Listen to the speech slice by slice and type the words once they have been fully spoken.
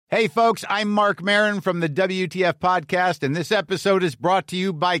Hey, folks, I'm Mark Maron from the WTF Podcast, and this episode is brought to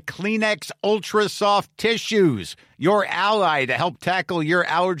you by Kleenex Ultra Soft Tissues, your ally to help tackle your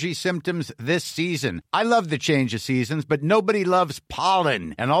allergy symptoms this season. I love the change of seasons, but nobody loves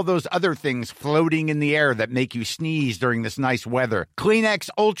pollen and all those other things floating in the air that make you sneeze during this nice weather. Kleenex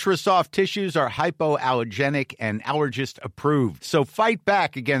Ultra Soft Tissues are hypoallergenic and allergist approved, so fight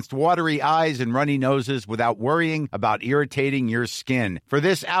back against watery eyes and runny noses without worrying about irritating your skin. For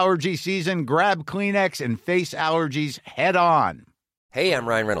this allergy season, grab Kleenex and face allergies head on. Hey, I'm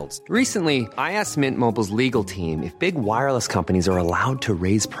Ryan Reynolds. Recently, I asked Mint Mobile's legal team if big wireless companies are allowed to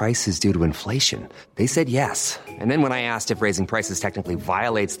raise prices due to inflation. They said yes. And then when I asked if raising prices technically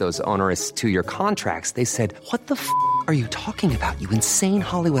violates those onerous two-year contracts, they said, "What the f*** are you talking about, you insane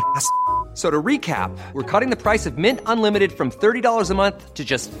Hollywood ass?" So to recap, we're cutting the price of Mint Unlimited from $30 a month to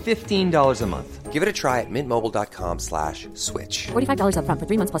just $15 a month. Give it a try at mintmobile.com/switch. $45 up front for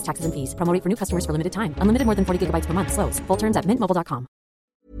 3 months plus taxes and fees. Promo rate for new customers for limited time. Unlimited more than 40 gigabytes per month. Slows full terms at mintmobile.com.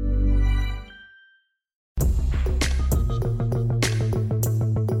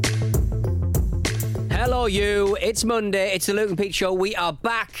 Hello, you. It's Monday. It's the Luke and Pete Show. We are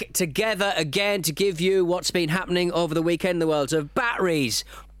back together again to give you what's been happening over the weekend in the worlds of batteries,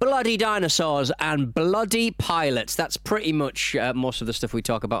 bloody dinosaurs, and bloody pilots. That's pretty much most of the stuff we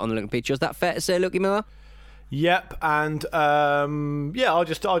talk about on the Luke and Pete Show. Is that fair to say, Lukey Miller? Yep, and I'll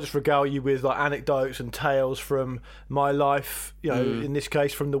just regale you with like anecdotes and tales from my life. You know, in this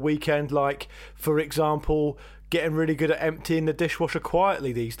case, from the weekend. Like, for example, getting really good at emptying the dishwasher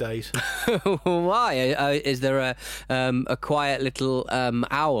quietly these days. Why? Is there a quiet little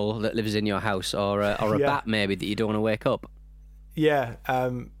owl that lives in your house, or a bat maybe that you don't want to wake up? Yeah,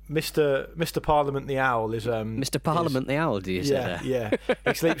 Mr. Parliament the Owl is Mr. Parliament the Owl. Do you say that? Yeah.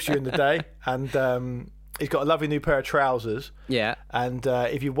 He sleeps during the day, and he's got a lovely new pair of trousers. Yeah, and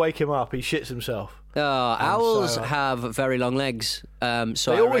if you wake him up, he shits himself. Owls have very long legs. So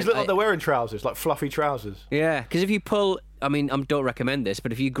they always look like they're wearing trousers, like fluffy trousers. Yeah, because if you pull, I mean, I don't recommend this,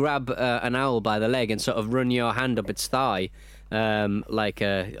 but if you grab an owl by the leg and sort of run your hand up its thigh, like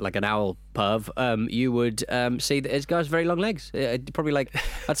an owl perv, you would see that it's got very long legs. Probably like,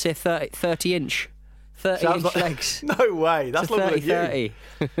 I'd say 30-inch. 30-inch legs. No way. That's longer than 30.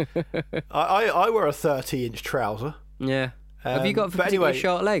 I wear a 30-inch trouser. Yeah. Have you got particularly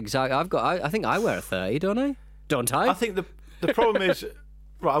short legs? I think I wear a 30, don't I? Don't I? I think the problem is,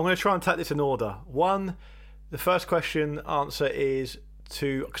 right, I'm going to try and take this in order. One, the first question answer is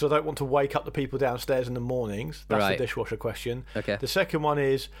because I don't want to wake up the people downstairs in the mornings. That's the dishwasher question. Okay. The second one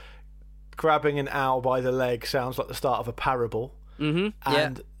is grabbing an owl by the leg sounds like the start of a parable. Mm-hmm.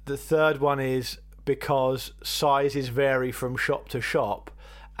 And the third one is because sizes vary from shop to shop,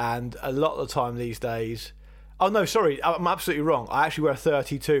 and a lot of the time these days... Oh, no, sorry, I'm absolutely wrong. I actually wear a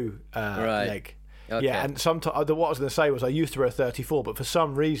 32 leg. Okay. Yeah, and sometimes what I was going to say was I used to wear a 34, but for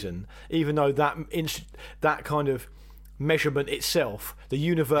some reason, even though that kind of measurement itself, the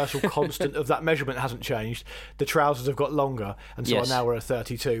universal constant of that measurement hasn't changed, the trousers have got longer, and so I now wear a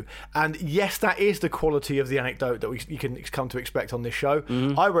 32. And yes, that is the quality of the anecdote that you can come to expect on this show.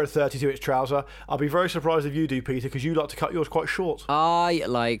 Mm-hmm. I wear a 32-inch trouser. I'll be very surprised if you do, Peter, because you like to cut yours quite short. I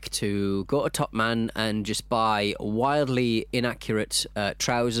like to go to Top Man and just buy wildly inaccurate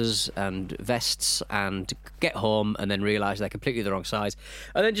trousers and vests and get home and then realise they're completely the wrong size,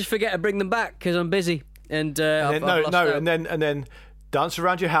 and then just forget to bring them back because I'm busy. And then dance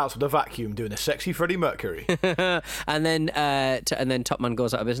around your house with a vacuum doing a sexy Freddie Mercury. and then Top Man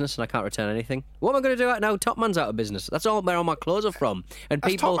goes out of business and I can't return anything. What am I going to do now? Top Man's out of business. That's all where all my clothes are from. And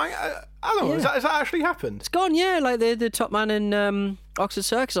people, Top Man, I don't know. Has that actually happened? It's gone. Yeah, like the Top Man in Oxford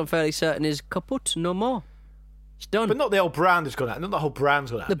Circus, I'm fairly certain is kaput. No more. It's done. But not the old brand has gone out. Not the whole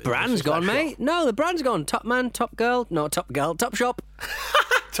brand's gone out. The brand's gone, mate. No, the brand's gone. Top Man, Top Girl, no Top Girl, Top Shop.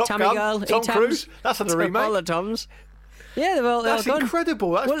 Top Tammy Gun, Girl, Tom Cruise. That's on the remake. All the Toms. Yeah, that's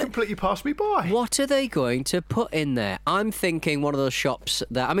incredible. That's completely passed me by. What are they going to put in there? I'm thinking one of those shops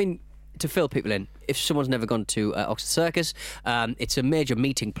that, I mean, to fill people in. If someone's never gone to Oxford Circus, it's a major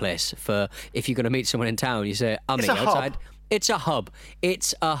meeting place for if you're going to meet someone in town. You say, "I'm outside." It's a hub.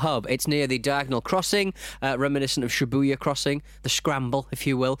 It's a hub. It's near the Diagonal Crossing, reminiscent of Shibuya Crossing, the Scramble, if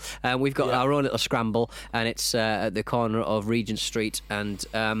you will. We've got our own little Scramble, and it's at the corner of Regent Street and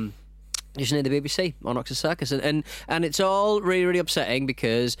just near the BBC on Oxford Circus. And it's all really, really upsetting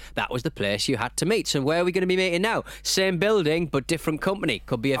because that was the place you had to meet. So where are we going to be meeting now? Same building, but different company.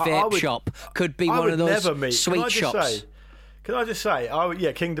 Could be a vape shop. Could be one of those sweet shops. Can I just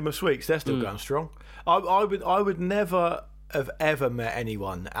say, Kingdom of Sweets, they're still going strong. I would never have ever met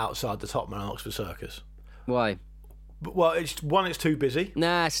anyone outside the Top Man on Oxford Circus. Why? Well, it's too busy.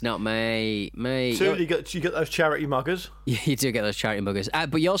 Nah, it's not, mate. Two, you get those charity muggers. You do get those charity muggers.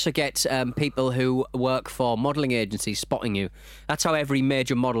 But you also get people who work for modelling agencies spotting you. That's how every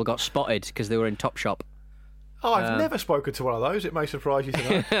major model got spotted, because they were in Topshop. Oh, I've never spoken to one of those. It may surprise you to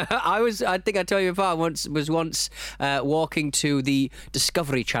know. I think I told you before, I was once walking to the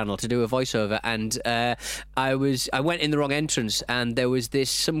Discovery Channel to do a voiceover, and I went in the wrong entrance, and there was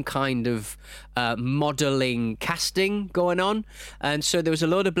some kind of modelling casting going on, and so there was a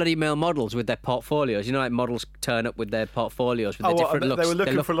load of bloody male models with their portfolios. You know, like models turn up with their portfolios with their different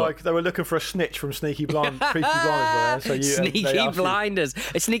looks. They were looking for a snitch from Peaky Blinders. Sneaky Blinders,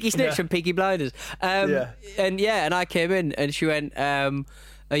 a sneaky snitch from Peaky Blinders. And I came in, and she went, "Are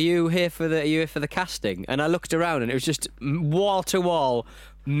you here for the casting?" And I looked around, and it was just wall to wall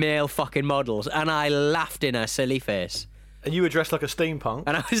male fucking models, and I laughed in her silly face. And you were dressed like a steampunk.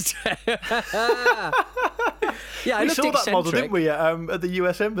 And I was, yeah, we saw that model, didn't we, at the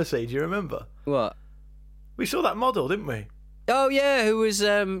US Embassy? Do you remember? What? We saw that model, didn't we? Oh yeah, who was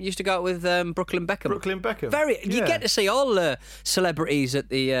used to go out with Brooklyn Beckham. Brooklyn Beckham. You get to see all the celebrities at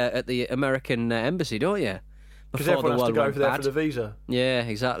the American embassy, don't you? Because everyone has to go over there for the visa. Yeah,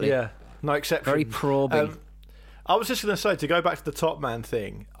 exactly. Yeah, no exception. Very probing. I was just going to say, to go back to the Top Man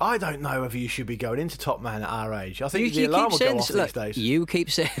thing, I don't know whether you should be going into Top Man at our age. I think the alarm will go off these days. You keep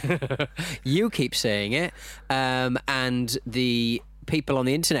saying it, and the people on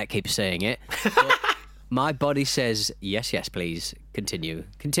the internet keep saying it. My body says, yes, please, continue.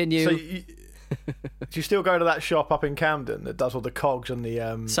 So do you still go to that shop up in Camden that does all the cogs and the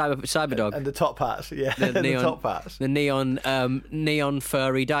Cyberdog and the top hats? Yeah, the top hats, the neon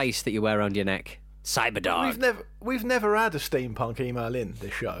furry dice that you wear around your neck. Cyberdog. We've never had a steampunk email in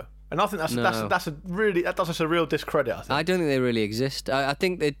this show, and I think that does us a real discredit. I don't think they really exist. I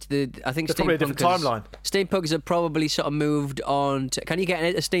think that they're probably a different timeline. Steampunks have probably sort of moved on to. Can you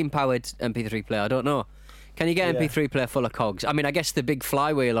get a steam-powered MP3 player? I don't know. Can you get an MP3 player full of cogs? I mean, I guess the big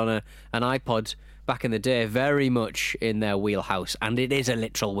flywheel on an iPod back in the day, very much in their wheelhouse, and it is a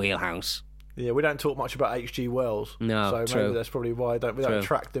literal wheelhouse. Yeah, we don't talk much about H.G. Wells. No, so maybe that's probably why we don't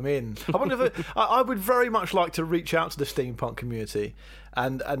attract them in. I wonder if I would very much like to reach out to the steampunk community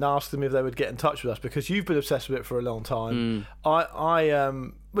and ask them if they would get in touch with us, because you've been obsessed with it for a long time.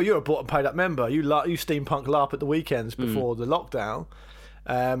 Well, you're a bought and paid up member. You steampunk LARP at the weekends before the lockdown.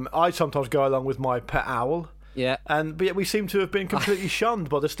 I sometimes go along with my pet owl. Yeah. But yet we seem to have been completely shunned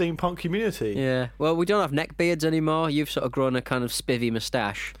by the steampunk community. Yeah. Well, we don't have neck beards anymore. You've sort of grown a kind of spivvy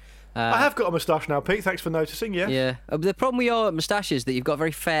moustache. I have got a moustache now, Pete. Thanks for noticing, yeah. Yeah. The problem with your moustache is that you've got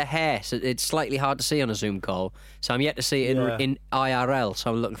very fair hair, so it's slightly hard to see on a Zoom call. So I'm yet to see it in IRL,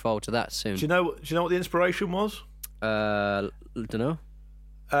 so I'm looking forward to that soon. Do you know what the inspiration was? Don't know.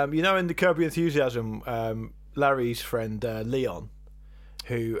 In the Curb Your Enthusiasm, Larry's friend Leon,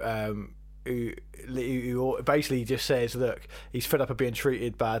 who basically just says, look, he's fed up of being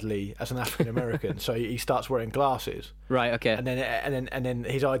treated badly as an African American, so he starts wearing glasses. Right. Okay. And then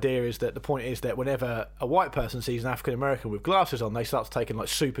his idea is that the point is that whenever a white person sees an African American with glasses on, they start to take him like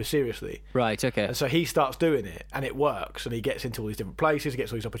super seriously. Right. Okay. And so he starts doing it, and it works, and he gets into all these different places, he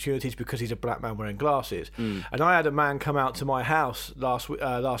gets all these opportunities because he's a black man wearing glasses. And I had a man come out to my house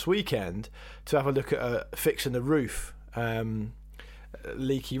last weekend to have a look at fixing the roof.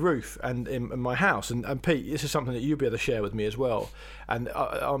 Leaky roof and in my house, and Pete, this is something that you'll be able to share with me as well, and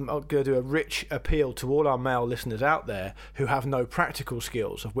I'm going to do a rich appeal to all our male listeners out there who have no practical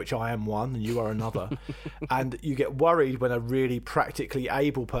skills, of which I am one and you are another. And you get worried when a really practically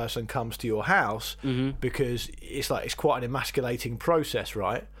able person comes to your house, because it's quite an emasculating process,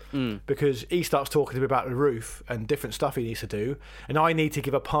 right? Because he starts talking to me about the roof and different stuff he needs to do, and I need to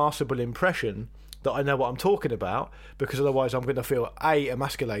give a passable impression that I know what I'm talking about, because otherwise I'm going to feel A,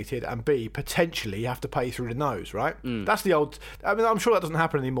 emasculated, and B, potentially have to pay through the nose, right? That's the old... I mean, I'm sure that doesn't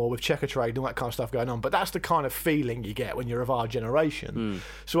happen anymore with checker trade and all that kind of stuff going on, but that's the kind of feeling you get when you're of our generation.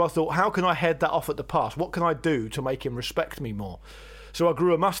 So I thought, how can I head that off at the pass? What can I do to make him respect me more? So I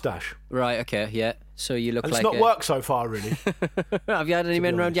grew a moustache. Right, okay, yeah. So you look and like... it's not worked so far, really. Have you had any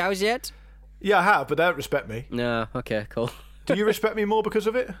men around your house yet? Yeah, I have, but they don't respect me. No, okay, cool. Do you respect me more because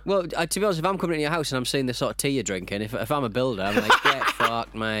of it? Well, to be honest, if I'm coming into your house and I'm seeing the sort of tea you're drinking, if I'm a builder, I'm like, get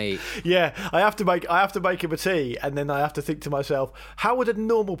fucked, mate. Yeah, I have to make him a tea, and then I have to think to myself, how would a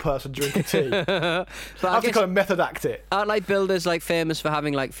normal person drink a tea? But I have to kind of method act it. Aren't like builders like famous for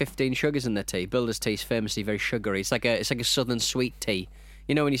having like 15 sugars in their tea? Builders' tea is famously very sugary. It's like a southern sweet tea.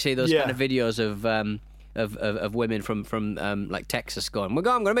 You know when you see those kind of videos of women from like Texas going, I'm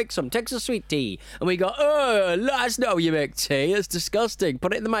going to make some Texas sweet tea, and we go, oh, that's not how you make tea, it's disgusting,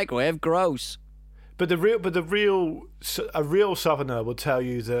 put it in the microwave, gross. But a real Southerner would tell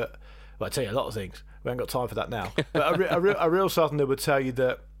you that. Well, I tell you a lot of things. We haven't got time for that now. But a real Southerner would tell you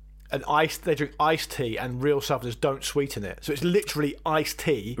that they drink iced tea, and real Southerners don't sweeten it. So it's literally iced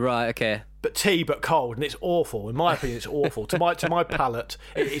tea. Right. Okay. But tea, but cold, and it's awful. In my opinion, it's awful. To my palate,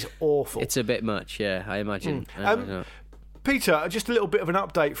 it is awful. It's a bit much, yeah. I imagine. Peter, just a little bit of an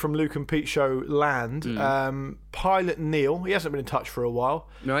update from Luke and Pete Show land. Pilot Neil, he hasn't been in touch for a while,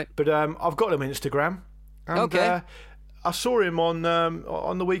 right? But I've got him on Instagram. And, okay. I saw him on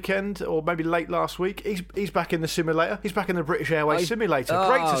the weekend, or maybe late last week. He's back in the simulator. He's back in the British Airways simulator.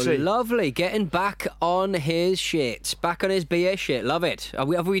 Great to see. Lovely, getting back on his shit, back on his BA shit. Love it.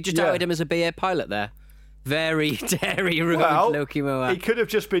 Have we just outed him as a BA pilot there? Very dairy rude, Loki Moa. He could have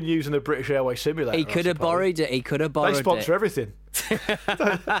just been using the British Airways simulator. He could have borrowed it. They sponsor everything.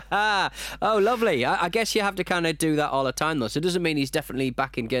 Oh, lovely. I guess you have to kind of do that all the time, though. So it doesn't mean he's definitely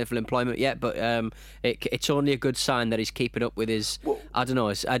back in gainful employment yet, but it's only a good sign that he's keeping up with his. I don't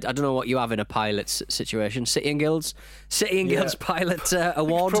know. I don't know what you have in a pilot's situation. City and Guilds Pilot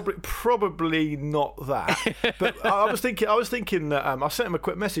Award. Probably not that. But I was thinking that I sent him a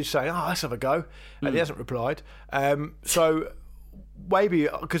quick message saying, let's have a go, and he hasn't replied. So. Maybe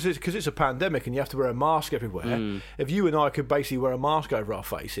because it's a pandemic and you have to wear a mask everywhere. If you and I could basically wear a mask over our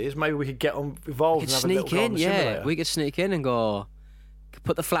faces, maybe we could get involved and have a little go on the simulator. We could sneak in and go,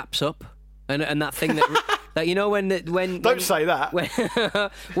 put the flaps up, and that thing that you know when don't say that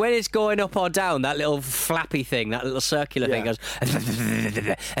when it's going up or down, that little flappy thing, that little circular thing goes and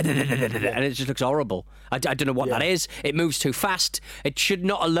it just looks horrible. I don't know what that is. It moves too fast. It should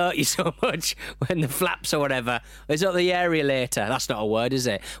not alert you so much when the flaps or whatever. It's not the aerolator. That's not a word, is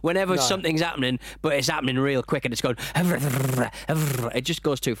it? Whenever something's happening, but it's happening real quick and it's going, it just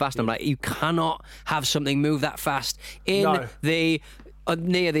goes too fast. I'm like, you cannot have something move that fast in the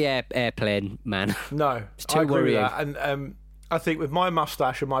near the airplane, man. No, it's too I agree worrying. with that. And I think with my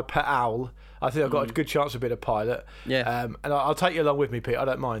moustache and my pet owl, I think I've got a good chance of being a pilot. Yeah. And I'll take you along with me, Pete. I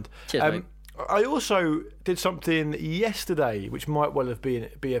don't mind. Cheers, mate. I also did something yesterday which might well have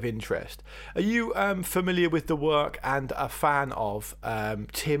be of interest. Are you familiar with the work and a fan of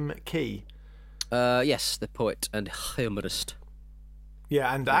Tim Key? Yes, the poet and humorist.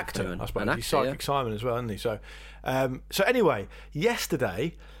 Yeah, and actor, I suppose. He's Psychic Simon as well, isn't he? So anyway,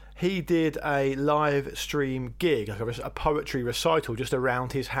 yesterday he did a live stream gig, like a poetry recital just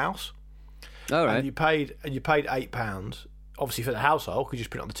around his house. All right. And you paid £8. Obviously for the household, because you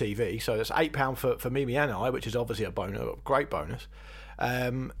just put it on the TV. So that's £8 for Mimi and I, which is obviously a great bonus.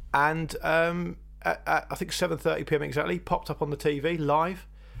 And at I think 7:30 PM exactly, popped up on the TV live,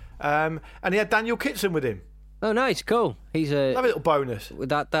 and he had Daniel Kitson with him. Oh, nice, cool. He's a little bonus.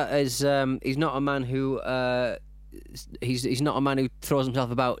 That is, he's not a man who he's not a man who throws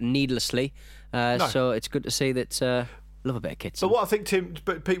himself about needlessly. No. So it's good to see that. Love a bit of Kitson.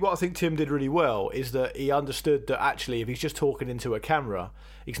 But Pete, what I think Tim did really well is that he understood that actually, if he's just talking into a camera,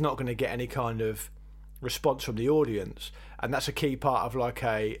 he's not going to get any kind of response from the audience, and that's a key part of like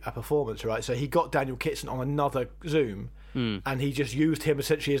a performance, right? So he got Daniel Kitson on another Zoom, and he just used him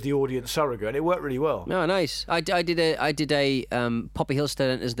essentially as the audience surrogate, and it worked really well. Oh, nice. I did a Poppy Hillstead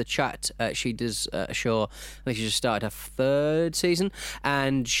enters the chat. She does a show. I think she just started her 3rd season,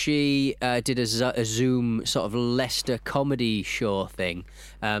 and she did a Zoom sort of Leicester comedy show thing,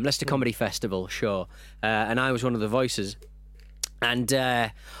 Leicester Comedy Festival show, and I was one of the voices. And,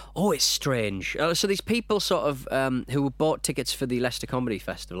 it's strange. So these people sort of who bought tickets for the Leicester Comedy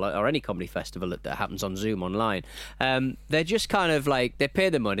Festival, or any comedy festival that happens on Zoom online, they're just kind of like, they pay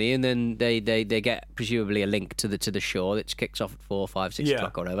the money and then they get presumably a link to the show that kicks off at 4, 5, 6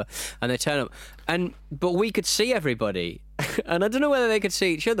 o'clock or whatever, and they turn up. But we could see everybody, and I don't know whether they could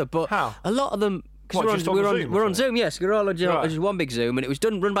see each other, but how? A lot of them... We're on Zoom, yes. We're all on just one big Zoom, and it was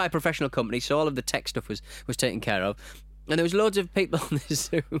run by a professional company, so all of the tech stuff was taken care of. And there was loads of people on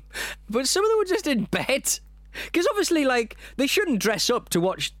this Zoom, but some of them were just in bed, because obviously, like, they shouldn't dress up to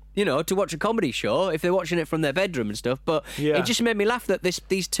watch a comedy show if they're watching it from their bedroom and stuff. But it just made me laugh that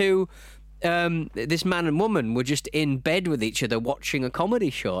these two, this man and woman, were just in bed with each other watching a comedy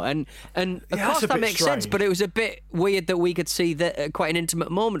show, and of course that makes sense. But it was a bit weird that we could see that quite an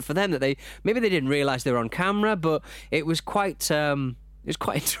intimate moment for them, that they didn't realise they were on camera, but it was quite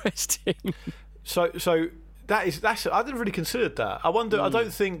interesting. So. That's I didn't really consider that. I wonder. I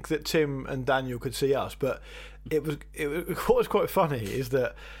don't think that Tim and Daniel could see us, but what was quite funny is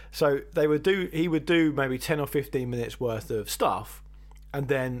that he would do maybe 10 or 15 minutes worth of stuff, and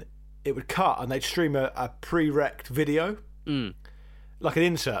then it would cut and they'd stream a pre-rec video, like an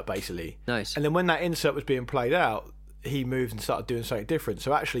insert basically. Nice. And then when that insert was being played out, he moved and started doing something different.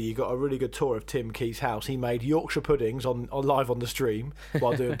 So actually, you got a really good tour of Tim Key's house. He made Yorkshire puddings on live on the stream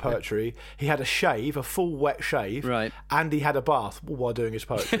while doing poetry. He had a shave, a full wet shave, right, and he had a bath while doing his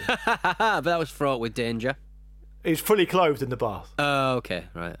poetry. But that was fraught with danger. He's fully clothed in the bath. Oh, okay,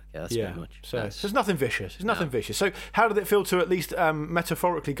 right. Yeah, that's very much. So there's nothing vicious. There's nothing vicious. So how did it feel to at least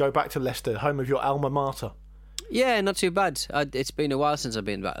metaphorically go back to Leicester, home of your alma mater? Yeah, not too bad. It's been a while since I've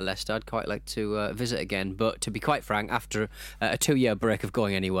been back to Leicester. I'd quite like to visit again. But to be quite frank, after a 2-year break of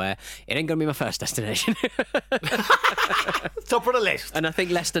going anywhere, it ain't going to be my first destination. Top of the list. And I think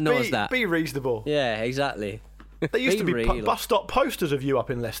Leicester knows that. Be reasonable. Yeah, exack There used to be bus stop posters of you up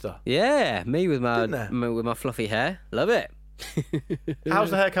in Leicester. Yeah, me with my fluffy hair. Love it.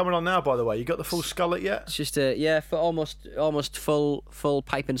 How's the hair coming on now, by the way? You got the full skullet yet? It's just for almost full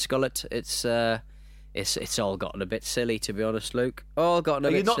piping skullet. It's all gotten a bit silly, to be honest, Luke. All gotten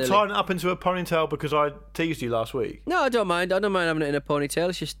a bit silly. You're not tying it up into a ponytail because I teased you last week? No, I don't mind. I don't mind having it in a ponytail.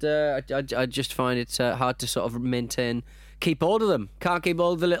 It's just I just find it hard to sort of keep hold of them. Can't keep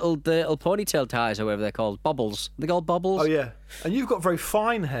hold of the little ponytail ties or whatever they're called. Bobbles. They're called bobbles. Oh, yeah. And you've got very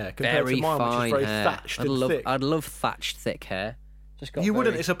fine hair compared to mine, which is very thatched and thick. I'd love thatched, thick hair. You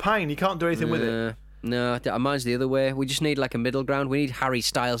wouldn't. It's a pain. You can't do anything with it. No, mine's the other way. We just need like a middle ground. We need Harry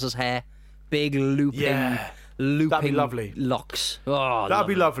Styles' hair. Big looping that'd be lovely. Locks. Oh, that'd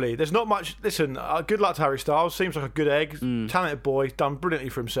be lovely. There's not much. Listen, good luck to Harry Styles. Seems like a good egg. Talented boy, done brilliantly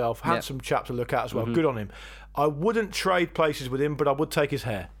for himself. Handsome chap to look at as well. Good on him. I wouldn't trade places with him, but I would take his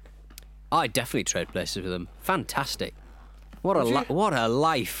hair. I'd definitely trade places with him. Fantastic. What a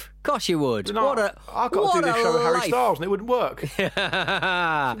life. Of course you would. No, I've got to do this show with Harry Styles and it wouldn't work. It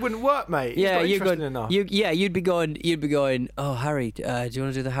wouldn't work, mate. Yeah, enough. You'd be going, oh, Harry, do you want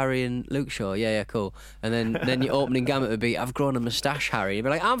to do the Harry and Luke show? Yeah, cool. And then your opening gambit would be, I've grown a moustache, Harry. You'd be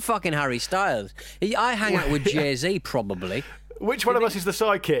like, I'm fucking Harry Styles. I hang out with Jay-Z, probably. Which one of us is the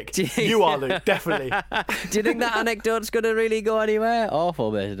sidekick? You are, Luke, definitely. Do you think that anecdote's going to really go anywhere?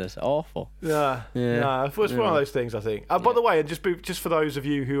 Awful business, awful. No, it's one of those things, I think. By the way, and just for those of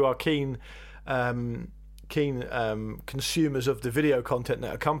you who are keen consumers of the video content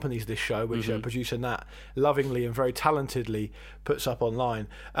that accompanies this show, which producer Nat lovingly and very talentedly puts up online,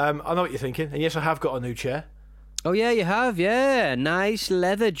 I know what you're thinking, and yes, I have got a new chair. Oh yeah, you have, yeah, nice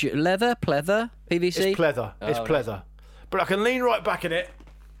leather, pleather, PVC. It's pleather, pleather. But I can lean right back in it,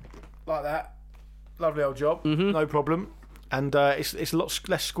 like that. Lovely old job, no problem. And it's a lot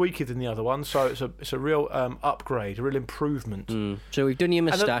less squeaky than the other one, so it's a real upgrade, a real improvement. So we've done your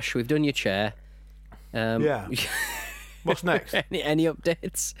moustache, we've done your chair. Yeah. What's next? Any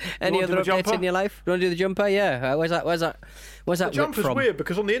updates? Any other updates in your life? You want to do the jumper? Yeah. Where's that? The jumper's weird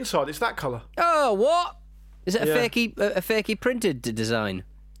because on the inside it's that colour. Oh, what? Is it a fakey printed design?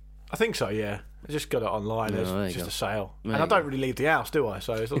 I think so. Yeah. I just got it online. It's just a sale. And I don't really leave the house, do I?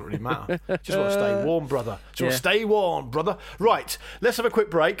 So it doesn't really matter. Just want to stay warm, brother. Stay warm, brother. Right, let's have a quick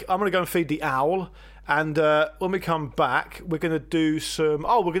break. I'm going to go and feed the owl. And when we come back, we're going to do some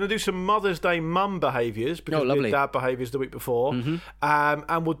Mother's Day mum behaviours because we did dad behaviours the week before.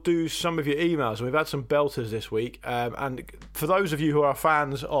 And we'll do some of your emails. And we've had some belters this week. And for those of you who are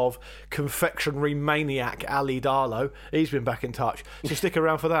fans of confectionery maniac Ali Darlow, he's been back in touch. So stick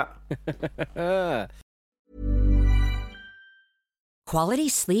around for that. Quality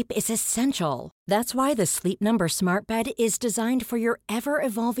sleep is essential. That's why the Sleep Number Smart Bed is designed for your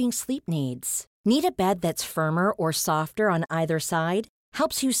ever-evolving sleep needs. Need a bed that's firmer or softer on either side?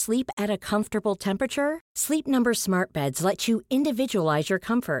 Helps you sleep at a comfortable temperature? Sleep Number Smart Beds let you individualize your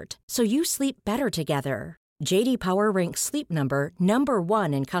comfort so you sleep better together. J.D. Power ranks Sleep Number number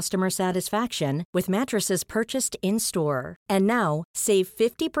 1 in customer satisfaction with mattresses purchased in-store. And now, save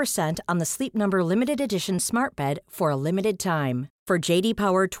 50% on the Sleep Number Limited Edition Smart Bed for a limited time. For J.D.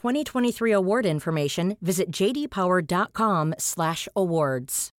 Power 2023 award information, visit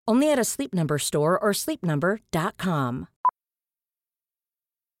jdpower.com/awards. Only at a Sleep Number store or sleepnumber.com.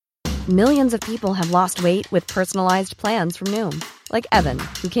 Millions of people have lost weight with personalized plans from Noom. Like Evan,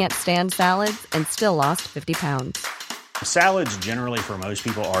 who can't stand salads and still lost 50 pounds. Salads generally for most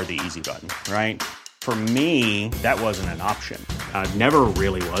people are the easy button, right? For me, that wasn't an option. I never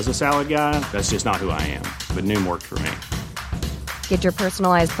really was a salad guy. That's just not who I am. But Noom worked for me. Get your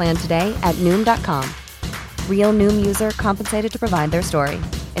personalized plan today at Noom.com. Real Noom user compensated to provide their story.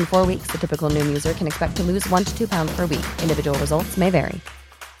 In 4 weeks, the typical Noom user can expect to lose 1 to 2 pounds per week. Individual results may vary.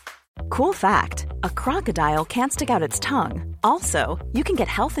 Cool fact, a crocodile can't stick out its tongue. Also, you can get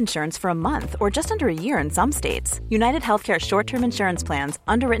health insurance for a month or just under a year in some states. United Healthcare short-term insurance plans,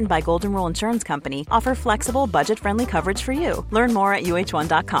 underwritten by Golden Rule Insurance Company, offer flexible, budget-friendly coverage for you. Learn more at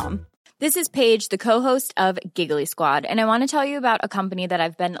UH1.com. This is Paige, the co-host of Giggly Squad, and I want to tell you about a company that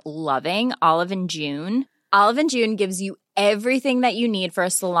I've been loving, Olive & June. Olive & June gives you everything that you need for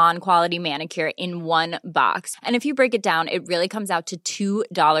a salon-quality manicure in one box. And if you break it down, it really comes out to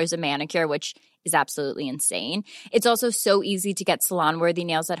 $2 a manicure, which is absolutely insane. It's also so easy to get salon-worthy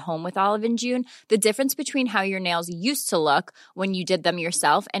nails at home with Olive & June. The difference between how your nails used to look when you did them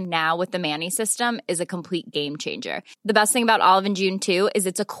yourself and now with the Mani system is a complete game changer. The best thing about Olive & June, too, is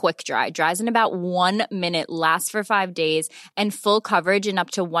it's a quick dry. Dries in about 1 minute, lasts for 5 days, and full coverage in up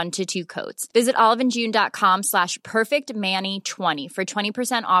to 1 to 2 coats. Visit oliveandjune.com/perfectmani20 for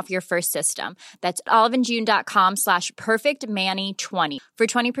 20% off your first system. That's oliveandjune.com/perfectmani20 for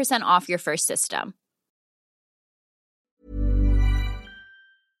 20% off your first system.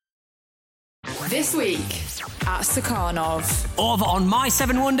 This week at Stakhanov. Over on My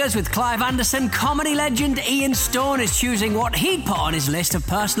Seven Wonders with Clive Anderson, comedy legend Ian Stone is choosing what he'd put on his list of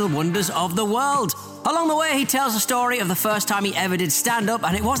personal wonders of the world. Along the way, he tells the story of the first time he ever did stand-up,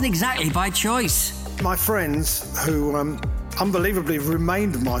 and it wasn't exactly by choice. My friends, who unbelievably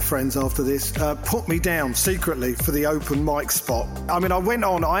remained my friends after this, put me down secretly for the open mic spot. I mean, I went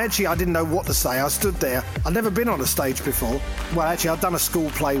on, I didn't know what to say. I stood there. I'd never been on a stage before. Well, actually, I'd done a school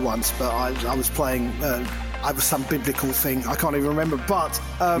play once, but I was playing... I was some biblical thing. I can't even remember, but...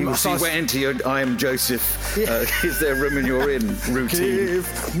 you went into your I am Joseph, is there room in your inn routine.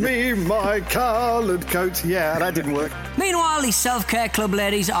 Give me my coloured coat. Yeah, that didn't work. Meanwhile, these self-care club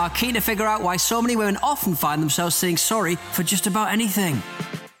ladies are keen to figure out why so many women often find themselves saying sorry for just about anything.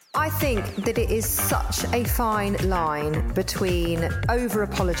 I think that it is such a fine line between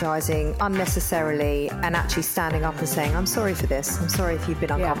over-apologising unnecessarily and actually standing up and saying, I'm sorry for this. I'm sorry if you've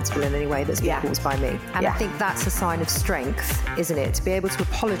been uncomfortable in any way that's been caused by me. And I think that's a sign of strength, isn't it? To be able to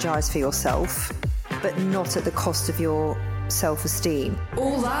apologise for yourself, but not at the cost of your self-esteem.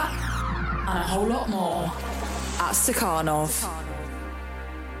 All that and a whole lot more at Stakhanov.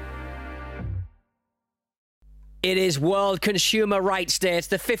 It is World Consumer Rights Day. It's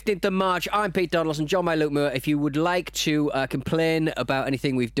the 15th of March. I'm Pete Donaldson, joined by Luke Moore. If you would like to complain about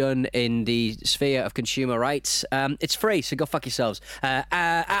anything we've done in the sphere of consumer rights, it's free, so go fuck yourselves. At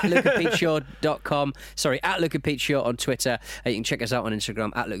lukeandpeteshow.com. Sorry, at Luke and Pete Show on Twitter. You can check us out on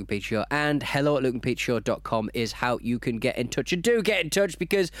Instagram, at Luke and Pete Show. And hello at lukeandpeteshow.com is how you can get in touch. And do get in touch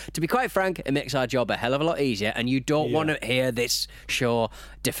because, to be quite frank, it makes our job a hell of a lot easier. And you don't want to hear this show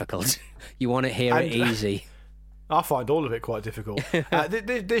difficult. You want to hear it easy. I find all of it quite difficult.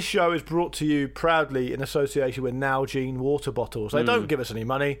 This show is brought to you proudly in association with Nalgene water bottles. They don't give us any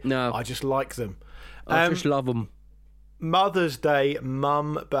money. No. I just like them. I just love them. Mother's Day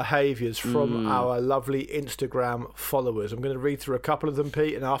mum behaviours from our lovely Instagram followers. I'm going to read through a couple of them,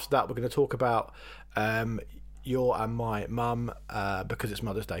 Pete, and after that we're going to talk about your and my mum because it's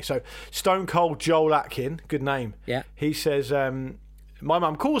Mother's Day. So Stone Cold Joel Atkin, good name. Yeah. He says, my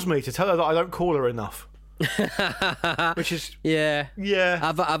mum calls me to tell her that I don't call her enough. Which is yeah.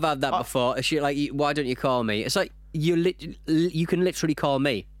 I've had that before. She like, why don't you call me? It's like you can literally call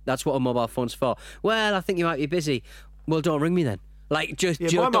me. That's what a mobile phone's for. Well, I think you might be busy. Well, don't ring me then. Like just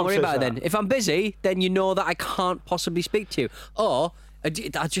don't worry about it then. If I'm busy, then you know that I can't possibly speak to you. Or I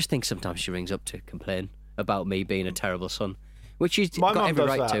just think sometimes she rings up to complain about me being a terrible son, which she's got every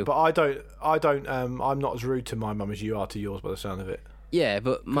right to. But I don't. I'm not as rude to my mum as you are to yours, by the sound of it. Yeah,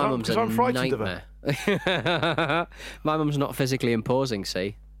 but my mum's a nightmare. My mum's not physically imposing,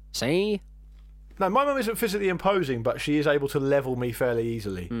 see? No, my mum isn't physically imposing, but she is able to level me fairly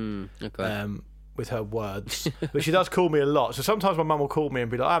easily. Okay. With her words. But she does call me a lot. So sometimes my mum will call me and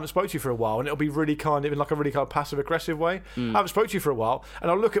be like, I haven't spoke to you for a while, and it'll be really kind, in like a really kind of passive-aggressive way. I haven't spoke to you for a while,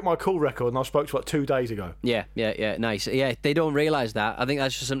 and I'll look at my call record and I spoke to you like 2 days ago. Yeah, nice. Yeah, they don't realise that. I think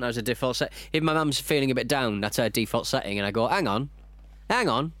that's just sometimes a default set. If my mum's feeling a bit down, that's her default setting, and I go, hang on.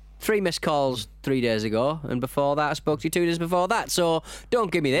 3 missed calls 3 days ago, and before that I spoke to you 2 days before that, so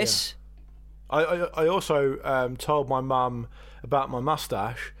don't give me this. Yeah. I also told my mum about my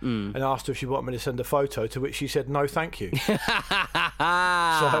moustache and asked her if she wanted me to send a photo, to which she said no thank you. So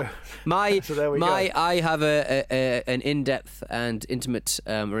there we go. I have an in-depth and intimate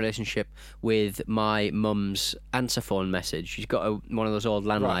relationship with my mum's answer phone message. She's got one of those old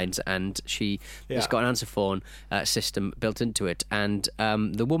landlines, and she's got an answer phone system built into it, and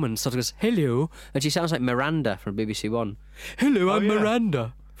the woman sort of goes, hello, and she sounds like Miranda from BBC One. Hello, I'm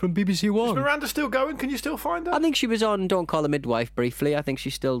Miranda from BBC One. Is Miranda still going? Can you still find her? I think she was on Don't Call the Midwife briefly. I think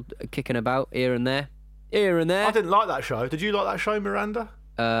she's still kicking about here and there. I didn't like that show. Did you like that show, Miranda?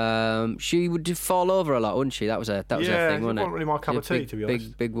 She would fall over a lot, wouldn't she? That was her thing, wasn't it? Yeah, it wasn't really my cup of tea, to be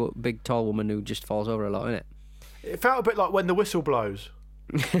honest. Big tall woman who just falls over a lot, innit? It felt a bit like When the Whistle Blows.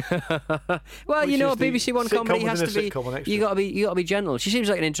 Well, you know, BBC One comedy has to be. You got to be gentle. She seems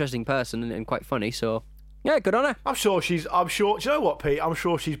like an interesting person and quite funny. So. Yeah, good on her. I'm sure. Do you know what, Pete? I'm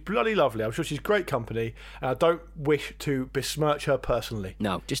sure she's bloody lovely. I'm sure she's great company. And I don't wish to besmirch her personally.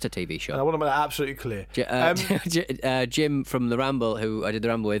 No, just a TV show. And I want to make that absolutely clear. Jim from The Ramble, who I did The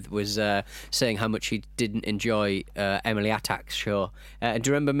Ramble with, was saying how much he didn't enjoy Emily Attack's show. And do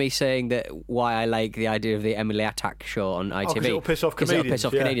you remember me saying that why I like the idea of the Emily Attack show on ITV? Because it'll piss off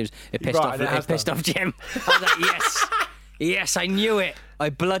comedians. It pissed off Jim. I was like, yes. Yes, I knew it. I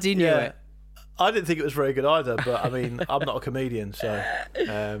bloody knew it. I didn't think it was very good either, but I mean, I'm not a comedian, so.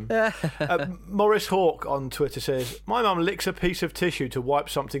 Morris Hawke on Twitter says, "My mum licks a piece of tissue to wipe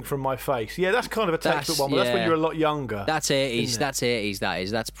something from my face." Yeah, that's kind of a textbook one, but that's when you're a lot younger. That's 80s. That's 80s. That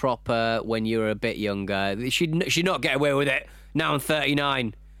is. That's proper when you were a bit younger. She'd not get away with it. Now I'm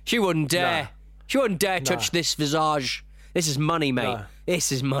 39. She wouldn't dare. No. She wouldn't dare touch this visage. This is money, mate. No.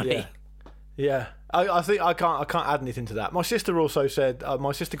 This is money. Yeah. I think I can't add anything to that. My sister also said,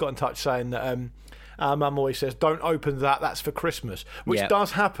 my sister got in touch saying that our mum always says, don't open that's for Christmas, which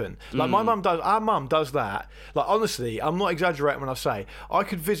does happen. Like my mum does, our mum does that. Like honestly, I'm not exaggerating when I say I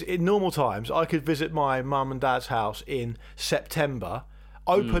could visit in normal times. I could visit my mum and dad's house in September.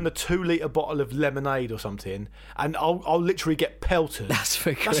 Open a 2-litre bottle of lemonade or something, and I'll literally get pelted. That's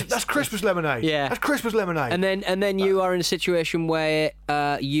for Christmas. That's Christmas lemonade. Yeah, that's Christmas lemonade. And then you are in a situation where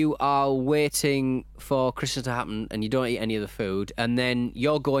you are waiting for Christmas to happen, and you don't eat any of the food, and then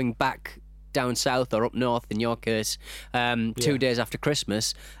you're going back down south or up north, in your case, 2 days after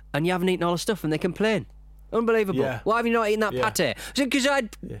Christmas, and you haven't eaten all the stuff, and they complain. Unbelievable. Yeah. Why have you not eaten that pate? Because I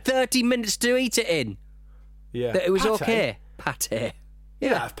had 30 minutes to eat it in. Yeah, that it was okay. Pate. You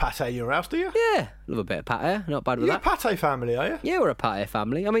don't have pate in your house, do you? Yeah, love a bit of pate. Not bad with that. You're a pate family, are you? Yeah, we're a pate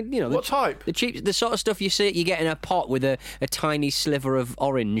family. I mean, you know, what type? The sort of stuff you get in a pot with a tiny sliver of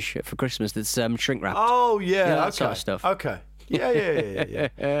orange for Christmas that's shrink wrapped. Oh yeah, that okay. sort of stuff. Okay.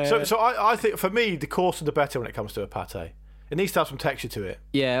 Yeah. So I think for me, the coarser the better when it comes to a pate. It needs to have some texture to it.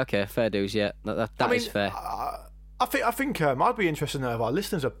 Yeah. Okay. Fair dues. Yeah. That is fair. I think I'd be interested to know if our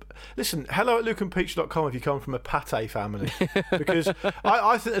listeners are... Listen, hello@lukeandpeach.com if you come from a pate family. Because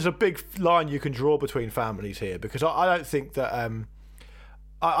I think there's a big line you can draw between families here. Because I don't think that...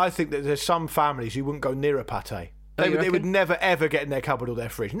 I think that there's some families who wouldn't go near a pate. They would never, ever get in their cupboard or their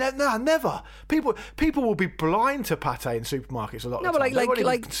fridge. No, never. People will be blind to pate in supermarkets a lot of the time. They won't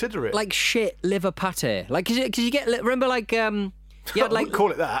even consider it. Like shit liver pate. Like, because you get... Remember, like... You had, like, I wouldn't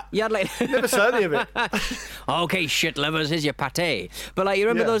call it that. You had, like... Never said any of it. Okay, shit livers, here's your pate. But, like, you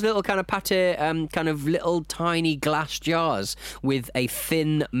remember those little kind of pate, kind of little tiny glass jars with a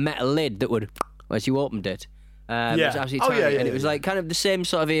thin metal lid that would, as you opened it... It was absolutely tiny, and it was like kind of the same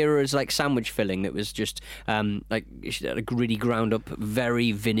sort of era as like sandwich filling. That was just like a really ground up,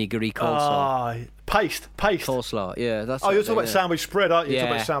 very vinegary coleslaw. Paste coleslaw. Yeah, that's. You're talking about sandwich spread, aren't you? You're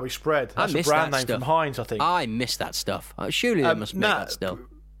talking about sandwich spread. That's a brand name from Heinz, I think. I miss that stuff. Surely they must make that still.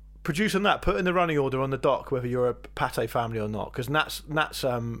 Producer Nat, put in the running order on the dock whether you're a pate family or not, because Nat's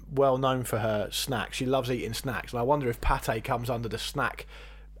well known for her snacks. She loves eating snacks, and I wonder if pate comes under the snack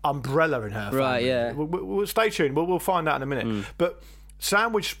umbrella in her family. Right, yeah. We'll stay tuned. We'll find out in a minute. But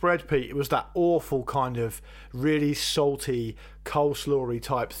sandwich spread, Pete, it was that awful kind of really salty coleslaw-y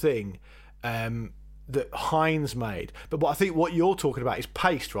type thing that Heinz made. But I think what you're talking about is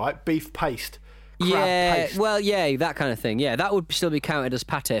paste, right? Beef paste. Crab paste. Well, yeah, that kind of thing. Yeah, that would still be counted as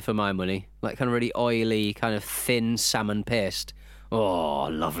pate for my money. Like kind of really oily, kind of thin salmon paste. Oh,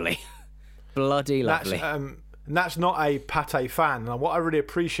 lovely. Bloody lovely. And that's not a pate fan. And what I really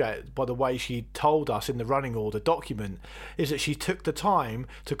appreciate by the way she told us in the running order document is that she took the time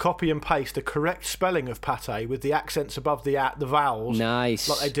to copy and paste the correct spelling of pate with the accents above the vowels. Nice.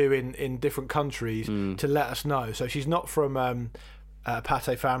 Like they do in different countries to let us know. So she's not from a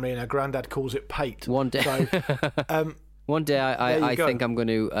pate family and her granddad calls it pate. One day, one day I think I'm going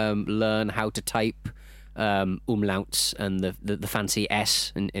to learn how to type umlauts and the fancy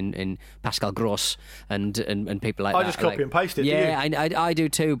S in Pascal Gros and people like that. I just copy and paste it. Yeah, I do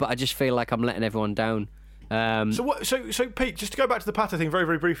too, but I just feel like I'm letting everyone down. So Pete, just to go back to the pate thing very,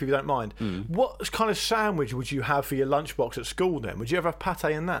 very briefly, if you don't mind, what kind of sandwich would you have for your lunchbox at school then? Would you ever have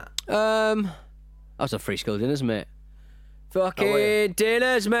pate in that? I was at free school dinners, mate. Fucking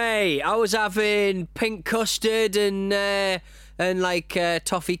dinners, mate. I was having pink custard and like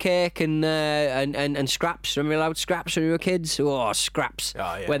toffee cake and scraps. Remember allowed scraps when we were kids? Oh, scraps.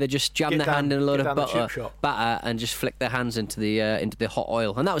 Oh, yeah. Where they just jam their hand in a load of batter and just flick their hands into the hot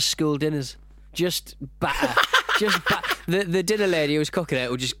oil. And that was school dinners. Just batter. The dinner lady who was cooking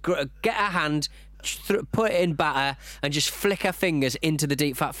it would just get her hand, put it in batter and just flick her fingers into the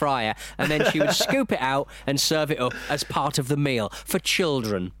deep fat fryer, and then she would scoop it out and serve it up as part of the meal for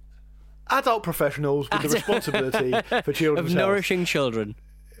children. Adult professionals with the responsibility for children's of health. nourishing children.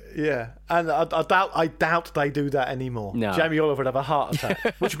 Yeah, and I doubt they do that anymore. No. Jamie Oliver would have a heart attack,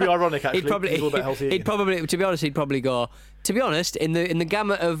 which would be ironic actually. He's all about healthy eating. He'd probably, to be honest, go. To be honest, in the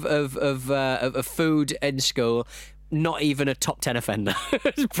gamut of food in school, not even a top 10 offender.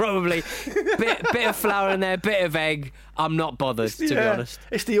 It's probably bit of flour in there, bit of egg. I'm not bothered, to be honest.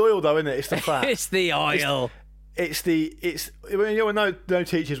 It's the oil though, isn't it? It's the fat. It's the oil. No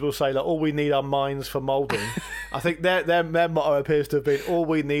teachers will say like all we need are minds for moulding. I think their motto appears to have been all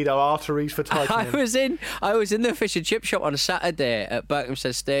we need are arteries for tightening. I was in the fish and chip shop on a Saturday at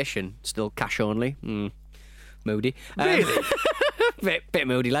Berkhamsted Station, still cash only. Moody. Really? bit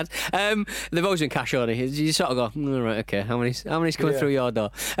moody, lads. They've always been cash only. You sort of go, all right, okay. How many's coming through your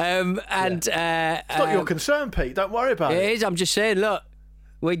door? It's not your concern, Pete. Don't worry about it. It is. I'm just saying. Look.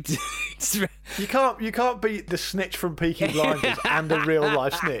 You can't beat the snitch from Peaky Blinders and a real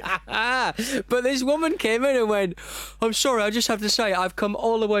life snitch. But this woman came in and went, I'm sorry, I just have to say I've come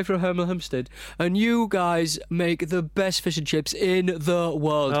all the way from Hemel Hempstead and you guys make the best fish and chips in the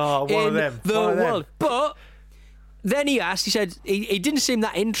world. Oh, one of them. But then he asked, he said, he didn't seem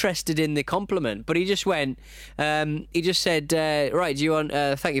that interested in the compliment, but he just went, he just said, right, do you want,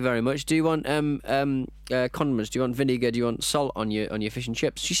 thank you very much, do you want condiments, do you want vinegar, do you want salt on your fish and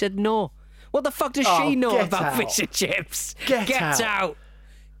chips? She said no. What the fuck does she know about fish and chips? Get out.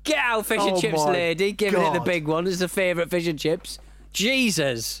 Get out, fish and chips lady, giving it the big one as the favourite fish and chips.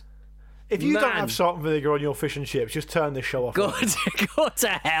 Jesus. If you don't have salt and vinegar on your fish and chips, just turn this show off. Go to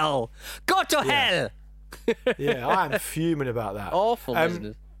hell. Go to hell. Yeah, I am fuming about that. Awful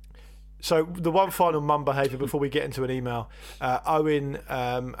business. So the one final mum behaviour before we get into an email. Owen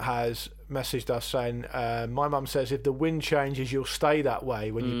has messaged us saying, my mum says if the wind changes, you'll stay that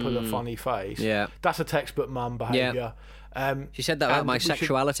way when you put a funny face. Yeah. That's a textbook mum behaviour. Yeah. She said that about my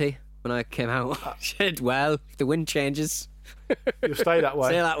sexuality when I came out. She said, well, if the wind changes... You'll stay that way.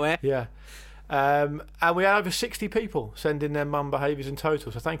 Stay that way. Yeah. And we had over 60 people send in their mum behaviours in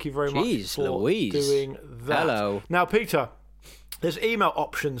total. So thank you very much for doing that. Hello. Now, Peter, there's email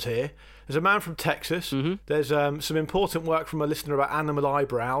options here. There's a man from Texas. Mm-hmm. There's some important work from a listener about animal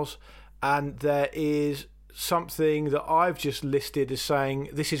eyebrows. And there is something that I've just listed as saying,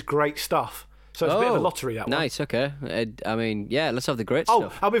 this is great stuff. So it's a bit of a lottery, that one. Nice, okay. I mean, yeah, let's have the great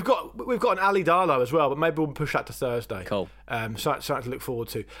stuff. Oh, and we've got an Ali Darlow as well, but maybe we'll push that to Thursday. Cool. Something to look forward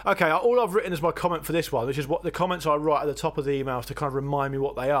to. Okay, all I've written as my comment for this one, which is what the comments I write at the top of the emails to kind of remind me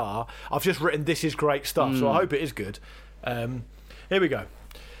what they are. I've just written, this is great stuff, so I hope it is good. Here we go.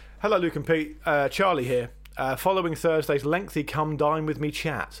 Hello, Luke and Pete. Charlie here. Following Thursday's lengthy Come Dine With Me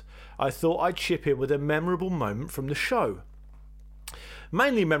chat, I thought I'd chip in with a memorable moment from the show.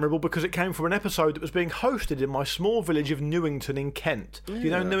 Mainly memorable because it came from an episode that was being hosted in my small village of Newington in Kent. Do you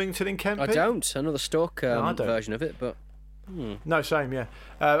know Newington in Kent, Pete? I don't. I know the Stoke version of it, but... No, same, yeah.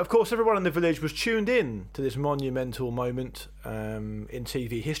 Of course, everyone in the village was tuned in to this monumental moment in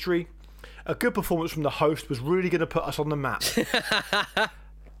TV history. A good performance from the host was really going to put us on the map.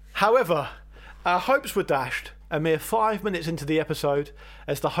 However, our hopes were dashed a mere 5 minutes into the episode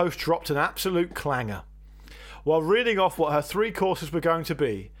as the host dropped an absolute clanger. While reading off what her 3 courses were going to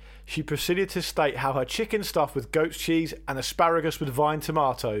be, she proceeded to state how her chicken stuffed with goat's cheese and asparagus with vine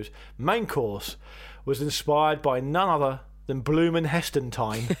tomatoes main course was inspired by none other than Bloomin'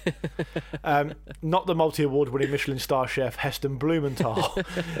 Hestontyne, not the multi-award winning Michelin star chef Heston Blumenthal.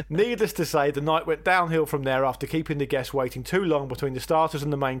 Needless to say, the night went downhill from there after keeping the guests waiting too long between the starters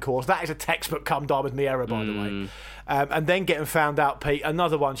and the main course. That is a textbook Come Dine With Me error, by the way. And then getting found out, Pete,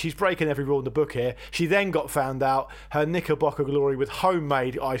 another one. She's breaking every rule in the book here. She then got found out her Knickerbocker glory with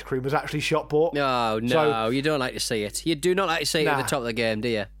homemade ice cream was actually shop bought. Oh, no, you don't like to see it. You do not like to see it at the top of the game, do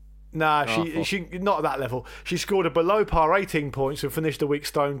you? Nah, she not at that level. She scored a below par 18 points and finished the week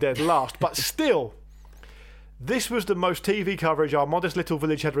stone dead last. But still, this was the most TV coverage our modest little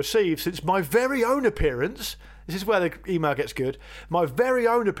village had received since my very own appearance. This is where the email gets good. My very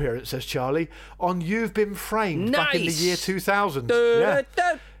own appearance, says Charlie, on You've Been Framed back in the year 2000. Yeah.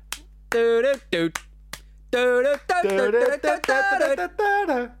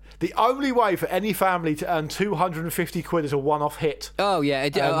 The only way for any family to earn 250 quid is a one-off hit. Oh, yeah.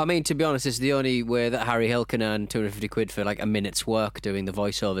 I mean, to be honest, it's the only way that Harry Hill can earn 250 quid for like a minute's work doing the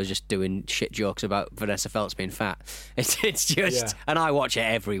voiceovers, just doing shit jokes about Vanessa Feltz being fat. It's just... Yeah. And I watch it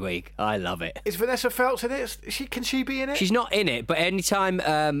every week. I love it. Is Vanessa Feltz in it? Can she be in it? She's not in it, but anytime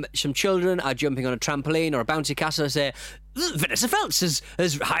some children are jumping on a trampoline or a bouncy castle, I say, Vanessa Feltz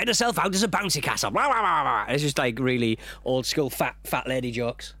has hired herself out as a bouncy castle. Blah, blah, blah, blah. It's just like really old school fat lady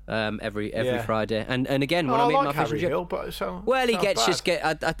jokes every Friday. And again, when I meet my Harry Hill, but he gets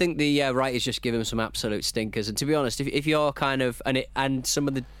bad. I think the writers just give him some absolute stinkers. And to be honest, if you're kind of and some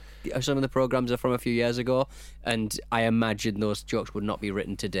of the programs are from a few years ago, and I imagine those jokes would not be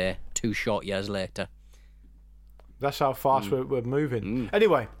written today, 2 short years later. That's how fast we're moving.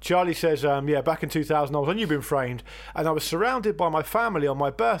 Anyway, Charlie says, back in 2000 I was on You've Been Framed and I was surrounded by my family on my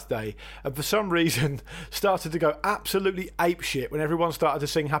birthday and for some reason started to go absolutely apeshit when everyone started to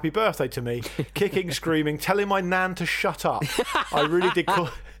sing happy birthday to me, kicking, screaming, telling my nan to shut up. I really did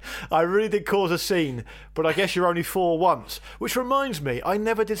cause a scene, but I guess you're only 4 once. Which reminds me, I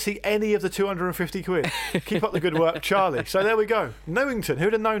never did see any of the 250 quid. Keep up the good work, Charlie. So there we go. Newington,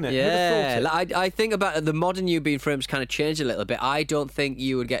 who'd have known it? Yeah, I think about the modern You've Been Framed kind of changed a little bit. I don't think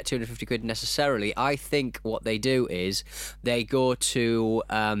you would get 250 quid necessarily. I think what they do is they go to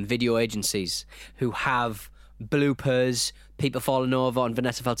video agencies who have bloopers, people falling over on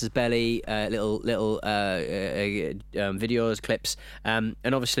Vanessa Feltz's belly, little videos, clips, and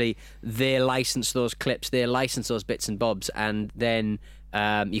obviously they license those clips, they license those bits and bobs, and then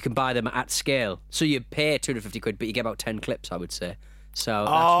you can buy them at scale. So you pay 250 quid, but you get about 10 clips, I would say. So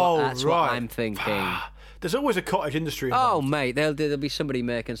that's what I'm thinking. There's always a cottage industry involved. Oh, mate, there'll be somebody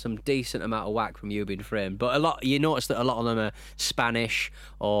making some decent amount of whack from You've Been Framed. But you notice that a lot of them are Spanish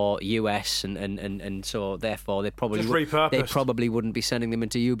or US, and so therefore they probably wouldn't be sending them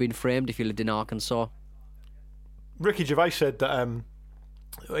into You've Been Framed if you lived in Arkansas. Ricky Gervais said that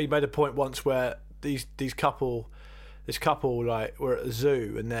he made a point once where this couple like were at the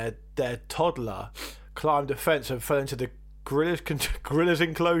zoo and their toddler climbed a fence and fell into the gorilla's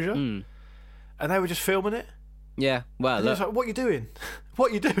enclosure. And they were just filming it. Yeah, well, and look, like, what are you doing?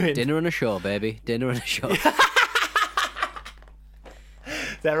 What are you doing? Dinner and a show, baby. Dinner and a show.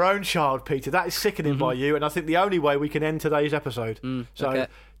 Their own child, Peter. That is sickening by you, and I think the only way we can end today's episode. So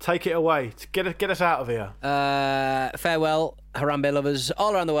take it away. Get us out of here. Farewell, Harambe lovers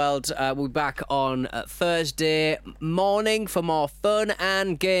all around the world. We'll be back on Thursday morning for more fun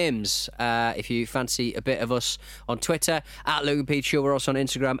and games. If you fancy a bit of us on Twitter, at Luke and Pete Show. We're also on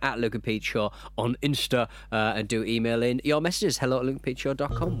Instagram, at Luke and Pete Show on Insta. And do email in your messages,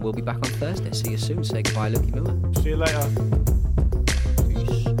 hello@lukeandpeteshow.com. We'll be back on Thursday. See you soon. Say goodbye, Lukey Miller. See you later.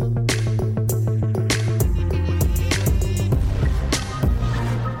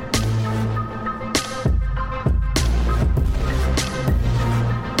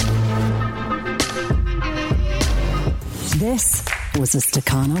 This was a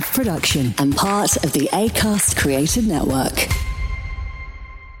Stakhanov production and part of the Acast Creative Network.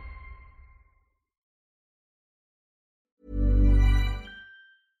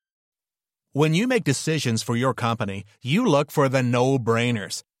 When you make decisions for your company, you look for the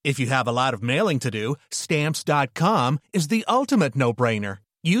no-brainers. If you have a lot of mailing to do, Stamps.com is the ultimate no-brainer.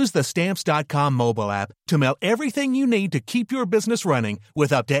 Use the Stamps.com mobile app to mail everything you need to keep your business running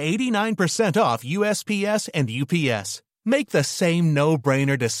with up to 89% off USPS and UPS. Make the same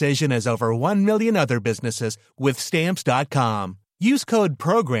no-brainer decision as over 1 million other businesses with Stamps.com. Use code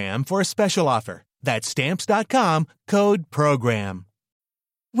PROGRAM for a special offer. That's Stamps.com, code PROGRAM.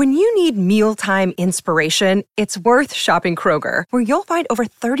 When you need mealtime inspiration, it's worth shopping Kroger, where you'll find over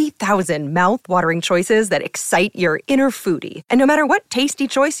 30,000 mouth-watering choices that excite your inner foodie. And no matter what tasty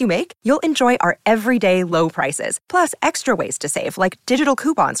choice you make, you'll enjoy our everyday low prices, plus extra ways to save, like digital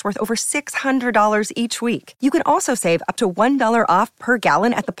coupons worth over $600 each week. You can also save up to $1 off per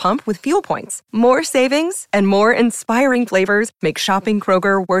gallon at the pump with fuel points. More savings and more inspiring flavors make shopping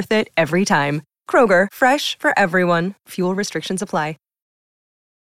Kroger worth it every time. Kroger, fresh for everyone. Fuel restrictions apply.